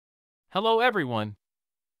Hello everyone!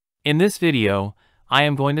 In this video, I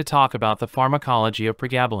am going to talk about the pharmacology of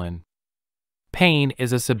pregabalin. Pain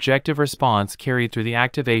is a subjective response carried through the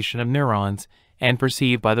activation of neurons and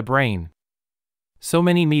perceived by the brain. So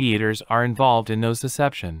many mediators are involved in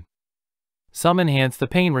nociception. Some enhance the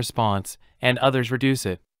pain response, and others reduce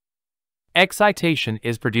it. Excitation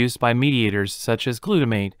is produced by mediators such as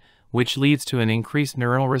glutamate, which leads to an increased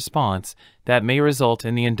neuronal response that may result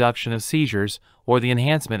in the induction of seizures or the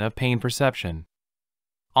enhancement of pain perception.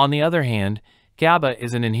 On the other hand, GABA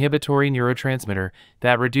is an inhibitory neurotransmitter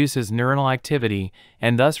that reduces neuronal activity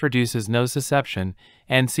and thus reduces nociception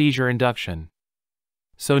and seizure induction.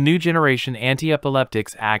 So new generation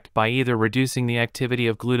antiepileptics act by either reducing the activity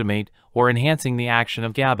of glutamate or enhancing the action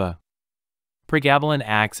of GABA. Pregabalin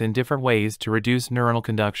acts in different ways to reduce neuronal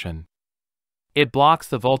conduction. It blocks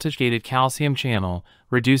the voltage-gated calcium channel,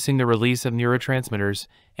 reducing the release of neurotransmitters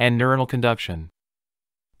and neuronal conduction.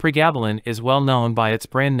 Pregabalin is well known by its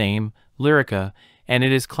brand name, Lyrica, and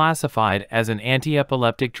it is classified as an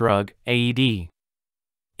antiepileptic drug, AED.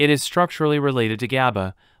 It is structurally related to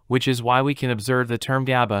GABA, which is why we can observe the term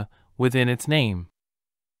GABA within its name.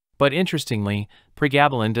 But interestingly,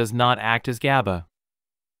 pregabalin does not act as GABA.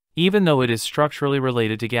 Even though it is structurally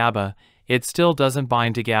related to GABA, it still doesn't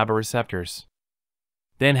bind to GABA receptors.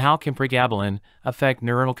 Then how can pregabalin affect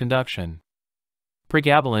neuronal conduction?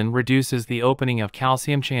 Pregabalin reduces the opening of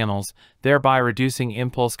calcium channels, thereby reducing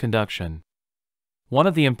impulse conduction. One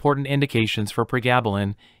of the important indications for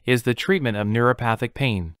pregabalin is the treatment of neuropathic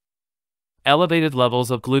pain. Elevated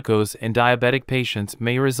levels of glucose in diabetic patients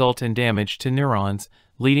may result in damage to neurons,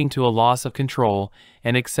 leading to a loss of control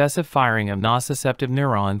and excessive firing of nociceptive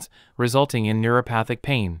neurons, resulting in neuropathic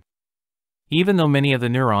pain. Even though many of the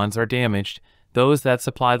neurons are damaged, those that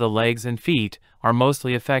supply the legs and feet are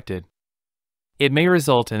mostly affected. It may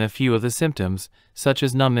result in a few of the symptoms, such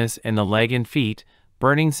as numbness in the leg and feet,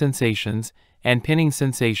 burning sensations, and pinning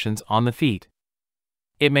sensations on the feet.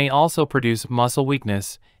 It may also produce muscle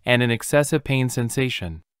weakness and an excessive pain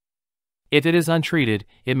sensation. If it is untreated,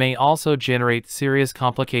 it may also generate serious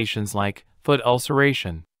complications like foot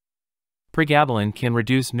ulceration. Pregabalin can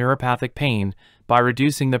reduce neuropathic pain by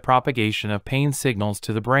reducing the propagation of pain signals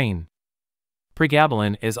to the brain.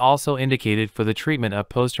 Pregabalin is also indicated for the treatment of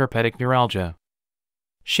postherpetic neuralgia.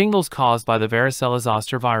 Shingles caused by the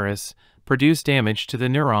varicella-zoster virus produce damage to the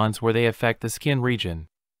neurons where they affect the skin region.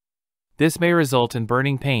 This may result in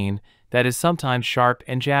burning pain that is sometimes sharp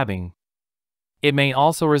and jabbing. It may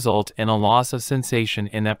also result in a loss of sensation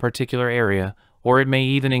in that particular area, or it may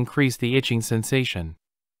even increase the itching sensation.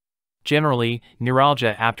 Generally,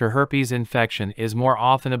 neuralgia after herpes infection is more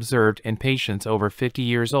often observed in patients over 50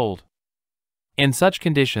 years old. In such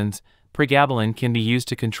conditions, pregabalin can be used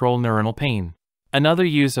to control neuronal pain. Another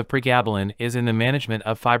use of pregabalin is in the management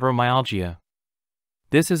of fibromyalgia.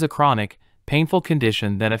 This is a chronic, painful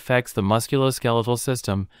condition that affects the musculoskeletal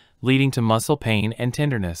system, leading to muscle pain and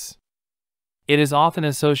tenderness. It is often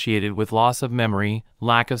associated with loss of memory,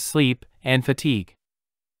 lack of sleep, and fatigue.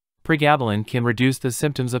 Pregabalin can reduce the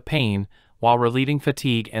symptoms of pain while relieving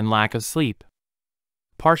fatigue and lack of sleep.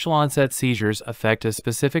 Partial onset seizures affect a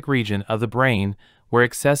specific region of the brain where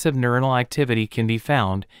excessive neuronal activity can be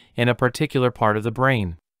found in a particular part of the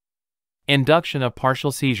brain. Induction of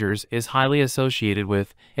partial seizures is highly associated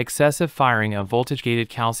with excessive firing of voltage-gated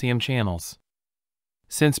calcium channels.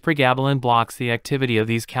 Since pregabalin blocks the activity of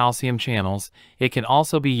these calcium channels, it can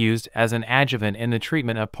also be used as an adjuvant in the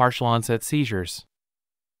treatment of partial onset seizures.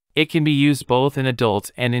 It can be used both in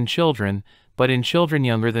adults and in children, but in children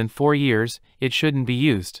younger than 4 years, it shouldn't be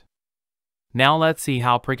used. Now let's see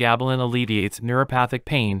how pregabalin alleviates neuropathic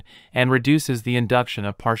pain and reduces the induction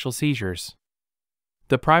of partial seizures.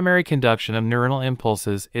 The primary conduction of neuronal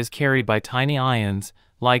impulses is carried by tiny ions,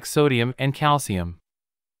 like sodium and calcium.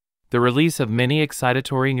 The release of many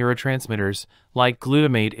excitatory neurotransmitters, like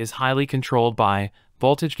glutamate, is highly controlled by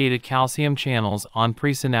voltage-gated calcium channels on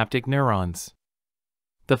presynaptic neurons.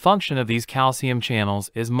 The function of these calcium channels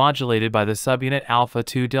is modulated by the subunit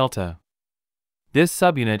alpha-2 delta. This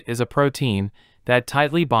subunit is a protein that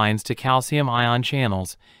tightly binds to calcium ion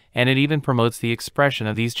channels, and it even promotes the expression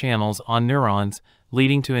of these channels on neurons,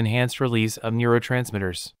 leading to enhanced release of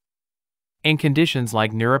neurotransmitters. In conditions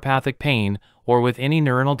like neuropathic pain or with any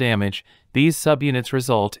neuronal damage, these subunits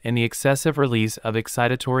result in the excessive release of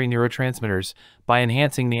excitatory neurotransmitters by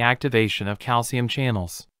enhancing the activation of calcium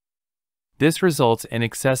channels. This results in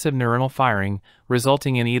excessive neuronal firing,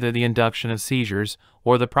 resulting in either the induction of seizures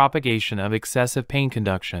or the propagation of excessive pain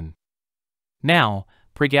conduction. Now,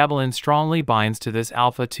 pregabalin strongly binds to this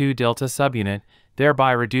alpha-2 delta subunit,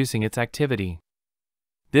 thereby reducing its activity.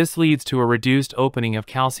 This leads to a reduced opening of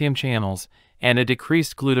calcium channels and a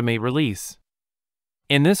decreased glutamate release.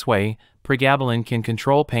 In this way, pregabalin can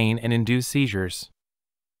control pain and induce seizures.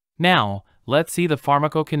 Now, let's see the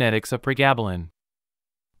pharmacokinetics of pregabalin.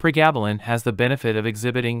 Pregabalin has the benefit of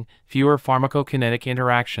exhibiting fewer pharmacokinetic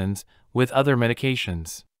interactions with other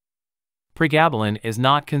medications. Pregabalin is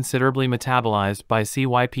not considerably metabolized by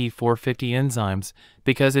CYP450 enzymes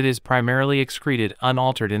because it is primarily excreted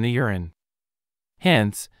unaltered in the urine.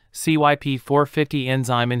 Hence, CYP450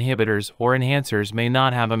 enzyme inhibitors or enhancers may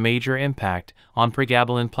not have a major impact on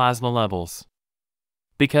pregabalin plasma levels.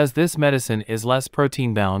 Because this medicine is less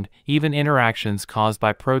protein-bound, even interactions caused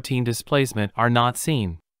by protein displacement are not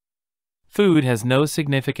seen. Food has no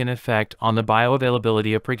significant effect on the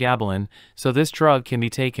bioavailability of pregabalin, so this drug can be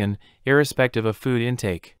taken irrespective of food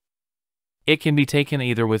intake. It can be taken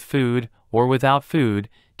either with food or without food,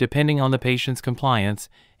 depending on the patient's compliance,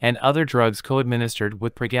 and other drugs co-administered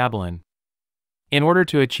with pregabalin. In order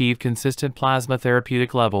to achieve consistent plasma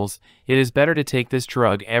therapeutic levels, it is better to take this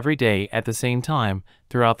drug every day at the same time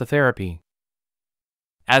throughout the therapy.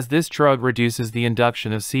 As this drug reduces the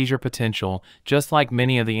induction of seizure potential, just like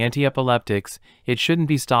many of the antiepileptics, it shouldn't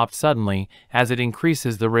be stopped suddenly as it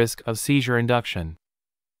increases the risk of seizure induction.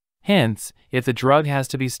 Hence, if the drug has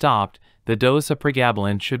to be stopped, the dose of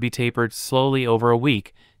pregabalin should be tapered slowly over a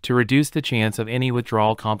week to reduce the chance of any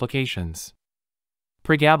withdrawal complications.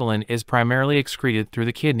 Pregabalin is primarily excreted through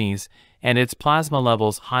the kidneys, and its plasma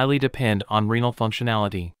levels highly depend on renal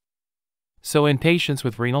functionality. So in patients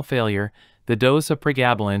with renal failure, the dose of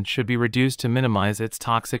pregabalin should be reduced to minimize its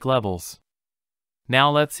toxic levels. Now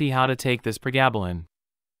let's see how to take this pregabalin.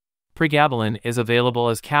 Pregabalin is available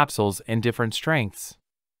as capsules in different strengths.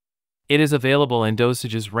 It is available in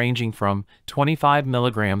dosages ranging from 25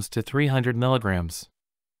 mg to 300 mg.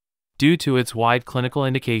 Due to its wide clinical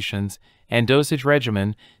indications and dosage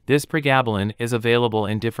regimen, this pregabalin is available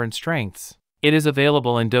in different strengths. It is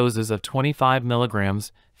available in doses of 25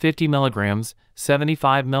 mg, 50 mg,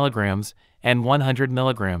 75 mg, and 100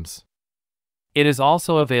 mg. It is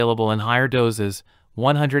also available in higher doses,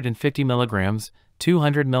 150 mg,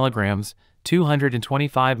 200 mg,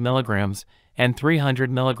 225 mg, and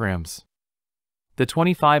 300 mg. The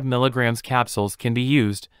 25 mg capsules can be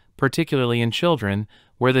used, particularly in children,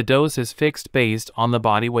 where the dose is fixed based on the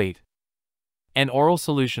body weight. An oral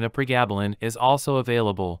solution of pregabalin is also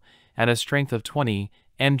available at a strength of 20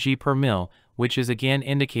 mg per ml, which is again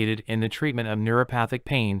indicated in the treatment of neuropathic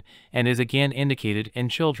pain and is again indicated in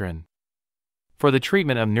children. For the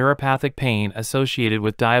treatment of neuropathic pain associated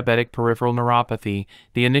with diabetic peripheral neuropathy,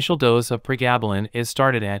 the initial dose of pregabalin is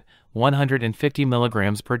started at 150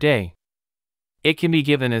 mg per day. It can be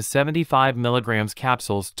given as 75 mg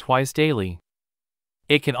capsules twice daily.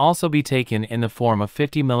 It can also be taken in the form of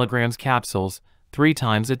 50 mg capsules 3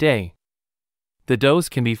 times a day. The dose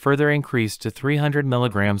can be further increased to 300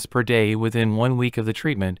 mg per day within 1 week of the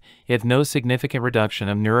treatment if no significant reduction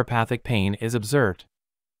of neuropathic pain is observed.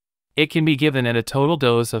 It can be given at a total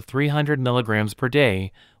dose of 300 mg per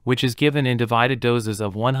day, which is given in divided doses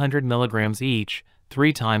of 100 mg each,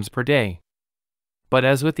 3 times per day. But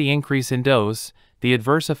as with the increase in dose, the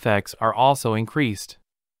adverse effects are also increased.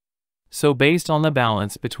 So based on the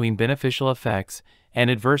balance between beneficial effects and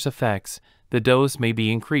adverse effects, the dose may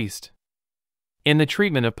be increased. In the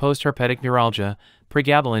treatment of postherpetic neuralgia,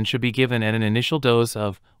 pregabalin should be given at an initial dose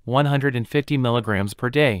of 150 mg per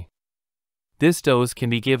day. This dose can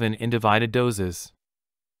be given in divided doses.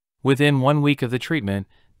 Within 1 week of the treatment,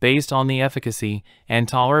 based on the efficacy and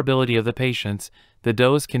tolerability of the patients, the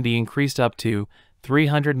dose can be increased up to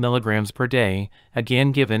 300 mg per day,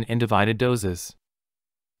 again given in divided doses.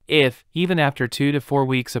 If, even after 2 to 4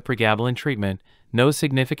 weeks of pregabalin treatment, no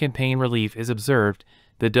significant pain relief is observed,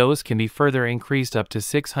 the dose can be further increased up to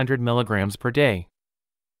 600 mg per day.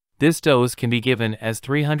 This dose can be given as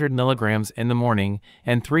 300 mg in the morning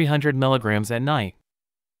and 300 mg at night.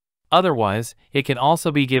 Otherwise, it can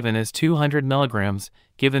also be given as 200 mg,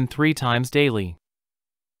 given 3 times daily.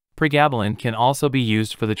 Pregabalin can also be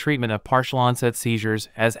used for the treatment of partial onset seizures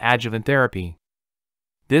as adjuvant therapy.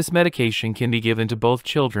 This medication can be given to both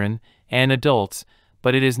children and adults,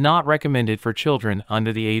 but it is not recommended for children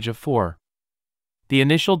under the age of 4. The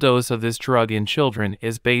initial dose of this drug in children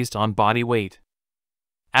is based on body weight.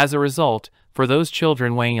 As a result, for those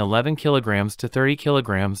children weighing 11 kg to 30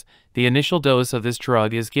 kg, the initial dose of this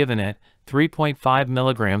drug is given at 3.5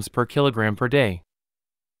 mg per kilogram per day.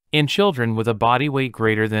 In children with a body weight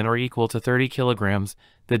greater than or equal to 30 kg,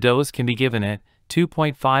 the dose can be given at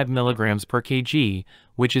 2.5 mg per kg,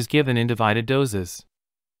 which is given in divided doses.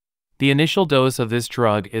 The initial dose of this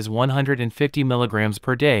drug is 150 mg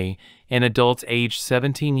per day in adults aged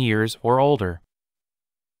 17 years or older.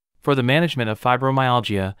 For the management of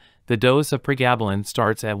fibromyalgia, the dose of pregabalin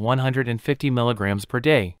starts at 150 mg per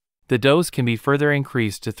day. The dose can be further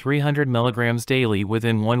increased to 300 mg daily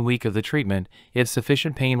within 1 week of the treatment if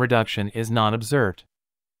sufficient pain reduction is not observed.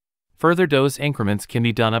 Further dose increments can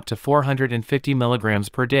be done up to 450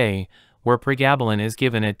 mg per day, where pregabalin is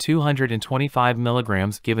given at 225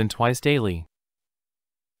 mg given twice daily.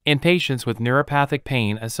 In patients with neuropathic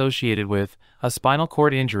pain associated with a spinal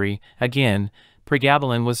cord injury, again,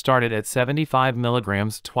 pregabalin was started at 75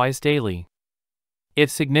 mg twice daily.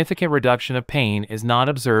 If significant reduction of pain is not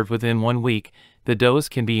observed within 1 week, the dose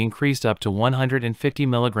can be increased up to 150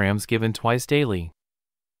 mg given twice daily.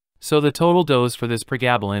 So the total dose for this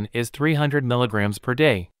pregabalin is 300 mg per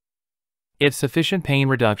day. If sufficient pain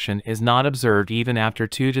reduction is not observed even after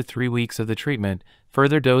 2 to 3 weeks of the treatment,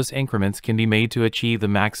 further dose increments can be made to achieve the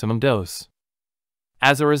maximum dose.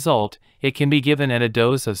 As a result, it can be given at a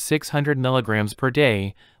dose of 600 mg per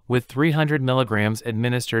day, with 300 mg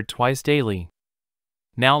administered twice daily.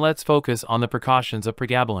 Now let's focus on the precautions of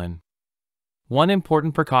pregabalin. One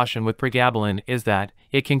important precaution with pregabalin is that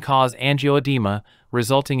it can cause angioedema,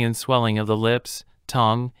 resulting in swelling of the lips,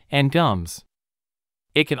 tongue, and gums.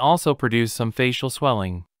 It can also produce some facial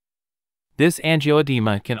swelling. This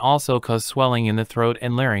angioedema can also cause swelling in the throat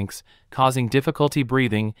and larynx, causing difficulty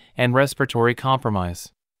breathing and respiratory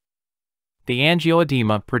compromise. The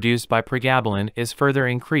angioedema produced by pregabalin is further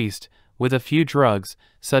increased with a few drugs,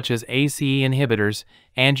 such as ACE inhibitors,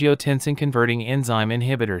 angiotensin-converting enzyme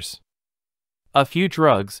inhibitors. A few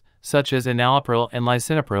drugs, such as enalapril and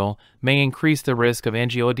lisinopril, may increase the risk of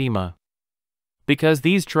angioedema. Because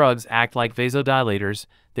these drugs act like vasodilators,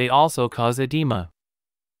 they also cause edema.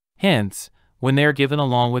 Hence, when they are given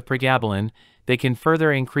along with pregabalin, they can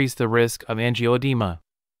further increase the risk of angioedema.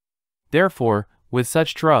 Therefore, with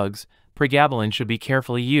such drugs, pregabalin should be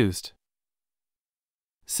carefully used.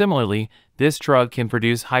 Similarly, this drug can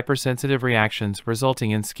produce hypersensitive reactions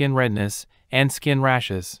resulting in skin redness and skin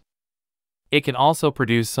rashes. It can also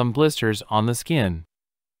produce some blisters on the skin.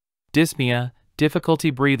 Dyspnea, difficulty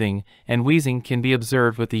breathing, and wheezing can be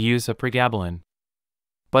observed with the use of pregabalin.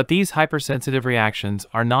 But these hypersensitive reactions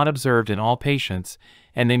are not observed in all patients,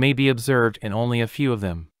 and they may be observed in only a few of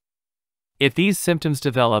them. If these symptoms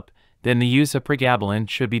develop, then the use of pregabalin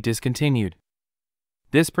should be discontinued.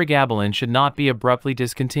 This pregabalin should not be abruptly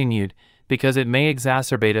discontinued because it may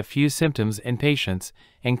exacerbate a few symptoms in patients,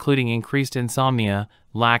 including increased insomnia,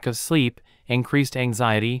 lack of sleep, increased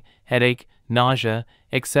anxiety, headache, nausea,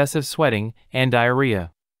 excessive sweating, and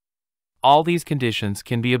diarrhea. All these conditions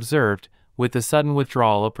can be observed with the sudden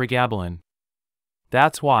withdrawal of pregabalin.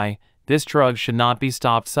 That's why this drug should not be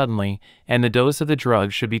stopped suddenly, and the dose of the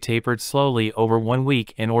drug should be tapered slowly over 1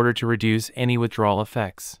 week in order to reduce any withdrawal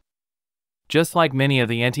effects. Just like many of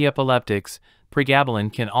the antiepileptics,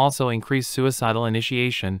 pregabalin can also increase suicidal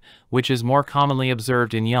initiation, which is more commonly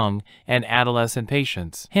observed in young and adolescent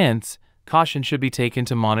patients. Hence, caution should be taken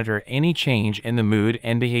to monitor any change in the mood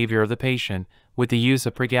and behavior of the patient with the use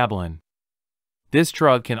of pregabalin. This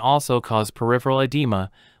drug can also cause peripheral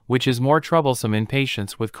edema, which is more troublesome in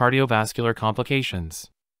patients with cardiovascular complications.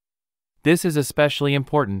 This is especially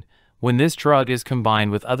important when this drug is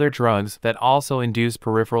combined with other drugs that also induce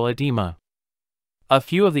peripheral edema. A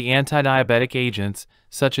few of the antidiabetic agents,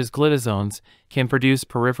 such as glitazones, can produce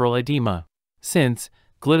peripheral edema. Since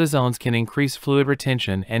glitazones can increase fluid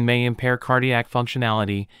retention and may impair cardiac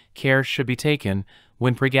functionality, care should be taken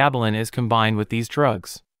when pregabalin is combined with these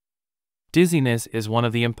drugs. Dizziness is one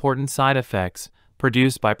of the important side effects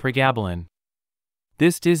produced by pregabalin.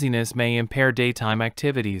 This dizziness may impair daytime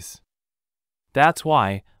activities. That's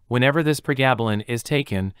why, whenever this pregabalin is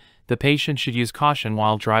taken, the patient should use caution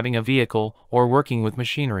while driving a vehicle or working with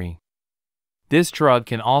machinery. This drug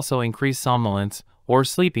can also increase somnolence or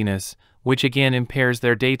sleepiness, which again impairs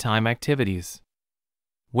their daytime activities.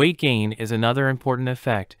 Weight gain is another important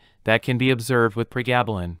effect that can be observed with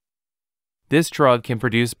pregabalin. This drug can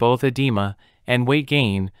produce both edema and weight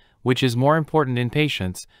gain, which is more important in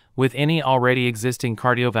patients with any already existing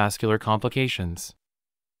cardiovascular complications.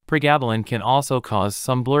 Pregabalin can also cause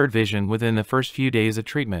some blurred vision within the first few days of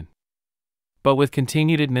treatment. But with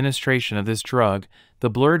continued administration of this drug,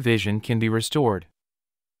 the blurred vision can be restored.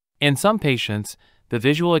 In some patients, the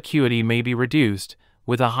visual acuity may be reduced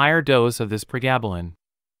with a higher dose of this pregabalin.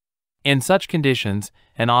 In such conditions,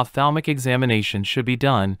 an ophthalmic examination should be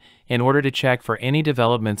done in order to check for any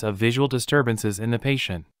developments of visual disturbances in the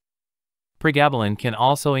patient. Pregabalin can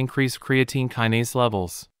also increase creatine kinase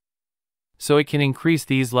levels. so it can increase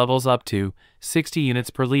these levels up to 60 units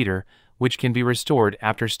per liter, which can be restored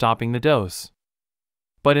after stopping the dose.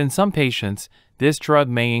 But in some patients, this drug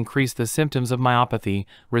may increase the symptoms of myopathy,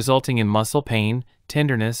 resulting in muscle pain,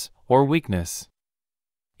 tenderness, or weakness.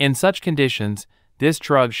 In such conditions, this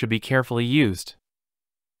drug should be carefully used.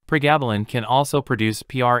 Pregabalin can also produce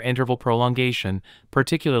PR interval prolongation,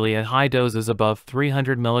 particularly at high doses above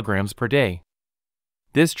 300 mg per day.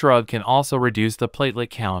 This drug can also reduce the platelet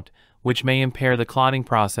count, which may impair the clotting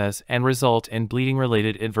process and result in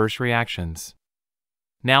bleeding-related adverse reactions.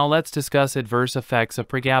 Now let's discuss adverse effects of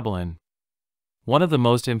pregabalin. One of the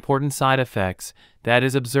most important side effects that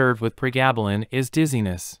is observed with pregabalin is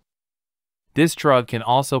dizziness. This drug can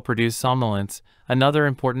also produce somnolence, another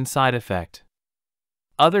important side effect.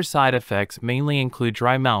 Other side effects mainly include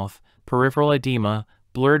dry mouth, peripheral edema,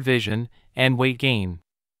 blurred vision, and weight gain.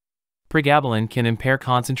 Pregabalin can impair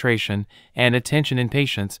concentration and attention in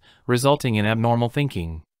patients, resulting in abnormal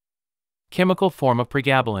thinking. Chemical form of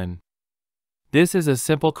pregabalin. This is a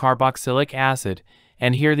simple carboxylic acid,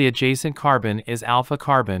 and here the adjacent carbon is alpha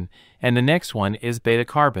carbon, and the next one is beta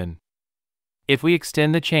carbon. If we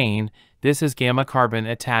extend the chain, this is gamma carbon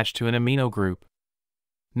attached to an amino group.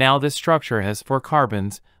 Now this structure has 4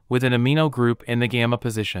 carbons, with an amino group in the gamma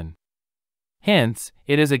position. Hence,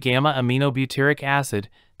 it is a gamma-aminobutyric acid,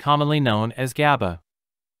 commonly known as GABA.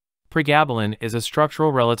 Pregabalin is a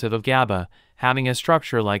structural relative of GABA, having a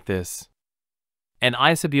structure like this. An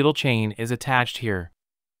isobutyl chain is attached here.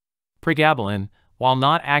 Pregabalin, while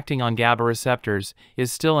not acting on GABA receptors,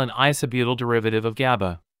 is still an isobutyl derivative of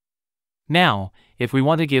GABA. Now, if we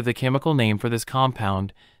want to give the chemical name for this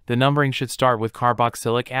compound, the numbering should start with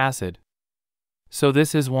carboxylic acid. So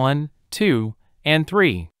this is 1, 2, and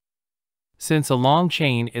 3. Since a long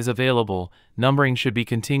chain is available, numbering should be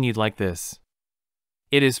continued like this.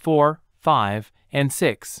 It is 4, 5, and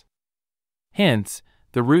 6. Hence,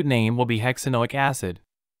 the root name will be hexanoic acid.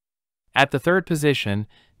 At the third position,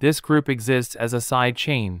 this group exists as a side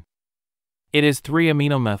chain. It is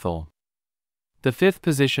 3-aminomethyl. The fifth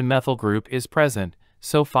position methyl group is present,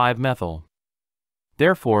 so 5-methyl.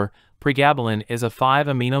 Therefore, pregabalin is a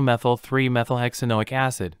 5-aminomethyl 3-methylhexanoic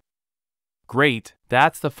acid. Great,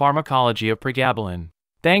 that's the pharmacology of pregabalin.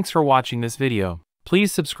 Thanks for watching this video.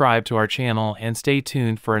 Please subscribe to our channel and stay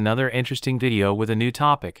tuned for another interesting video with a new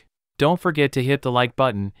topic. Don't forget to hit the like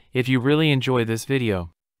button if you really enjoy this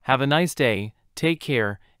video. Have a nice day, take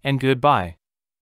care, and goodbye.